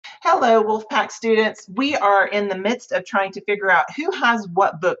Hello, Wolfpack students. We are in the midst of trying to figure out who has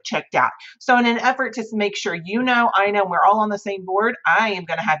what book checked out. So in an effort to make sure you know, I know, we're all on the same board, I am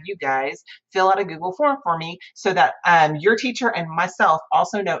going to have you guys fill out a Google form for me so that your teacher and myself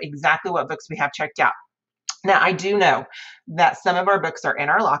also know exactly what books we have checked out. Now, I do know that some of our books are in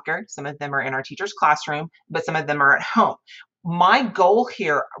our locker, some of them are in our teacher's classroom, but some of them are at home. My goal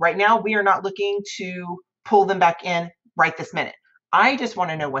here, right now, we are not looking to pull them back in right this minute. I just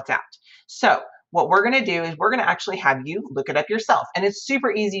want to know what's out. So what we're going to do is we're going to actually have you look it up yourself. And it's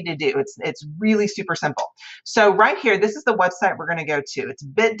super easy to do. It's really super simple. So right here, this is the website we're going to go to. It's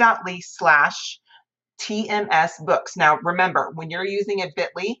bit.ly/TMS books. Now, remember, when you're using a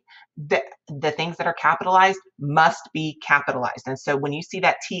bit.ly, the things that are capitalized must be capitalized. And so when you see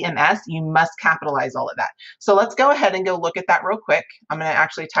that TMS, you must capitalize all of that. So let's go ahead and go look at that real quick. I'm going to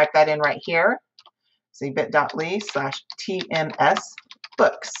actually type that in right here. See bit.ly/TMS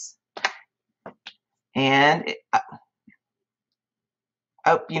books. And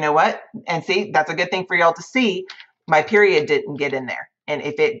oh, you know what? And see, that's a good thing for y'all to see. My period didn't get in there. And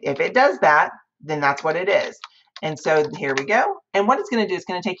if it does that, then that's what it is. And so here we go. And what it's going to do is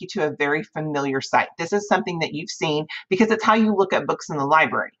going to take you to a very familiar site. This is something that you've seen because it's how you look at books in the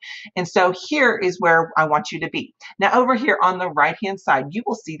library. And so here is where I want you to be. Now over here on the right-hand side, you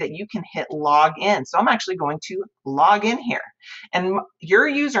will see that you can hit log in. So I'm actually going to log in here. And your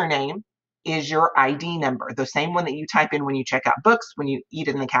username is your ID number, the same one that you type in when you check out books, when you eat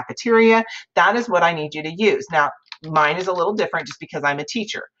in the cafeteria. That is what I need you to use. Now, mine is a little different just because I'm a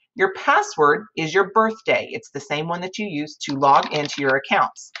teacher. Your password is your birthday. It's the same one that you use to log into your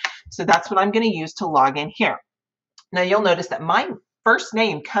accounts. So that's what I'm going to use to log in here. Now you'll notice that my first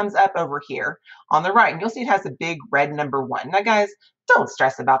name comes up over here on the right, and you'll see it has a big red number 1. Now guys, don't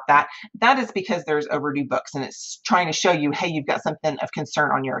stress about that. That is because there's overdue books, and it's trying to show you, hey, you've got something of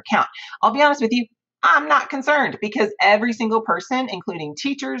concern on your account. I'll be honest with you, I'm not concerned because every single person, including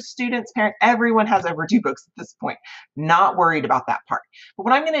teachers, students, parents, everyone has overdue books at this point. Not worried about that part. But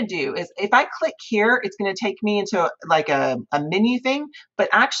what I'm going to do is if I click here, it's going to take me into like a menu thing. But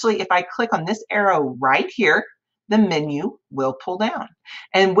actually, if I click on this arrow right here, the menu will pull down.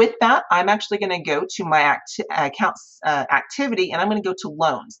 And with that, I'm actually going to go to my accounts activity, and I'm going to go to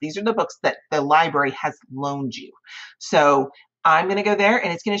loans. These are the books that the library has loaned you. So I'm going to go there,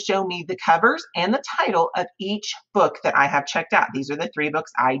 and it's going to show me the covers and the title of each book that I have checked out. These are the 3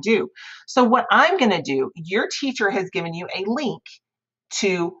 books I do. So what I'm going to do, your teacher has given you a link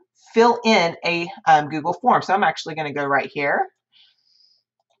to fill in a Google form. So I'm actually going to go right here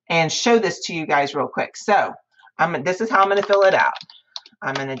and show this to you guys real quick. So this is how I'm going to fill it out.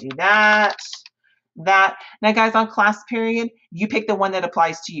 I'm going to do that. Now, guys, on class period, you pick the one that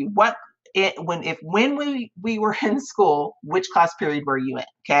applies to you. When we were in school, which class period were you in?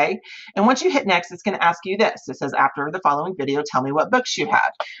 Okay. And once you hit next, it's going to ask you this. It says, after the following video, tell me what books you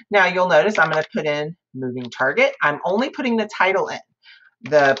have. Now you'll notice I'm going to put in Moving Target. I'm only putting the title in.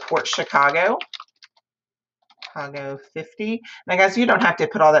 The Port Chicago 50. Now guys, you don't have to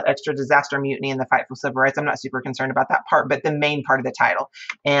put all that extra disaster, mutiny, and the fight for civil rights. I'm not super concerned about that part, but the main part of the title.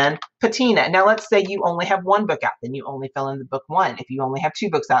 And patina. Now let's say you only have 1 book out, then you only fill in the book 1. If you only have 2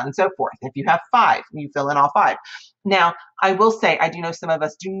 books out, and so forth. If you have 5, you fill in all 5. Now, I will say, I do know some of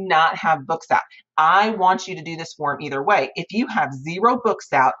us do not have books out. I want you to do this form either way. If you have 0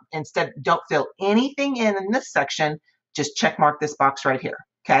 books out, instead, don't fill anything in this section, just check mark this box right here.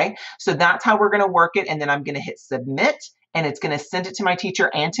 Okay, so that's how we're going to work it. And then I'm going to hit submit, and it's going to send it to my teacher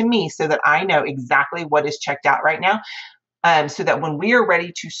and to me so that I know exactly what is checked out right now. So that when we are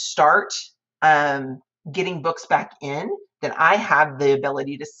ready to start getting books back in, then I have the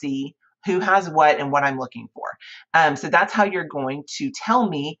ability to see who has what and what I'm looking for. So that's how you're going to tell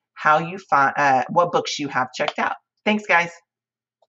me how you find what books you have checked out. Thanks, guys.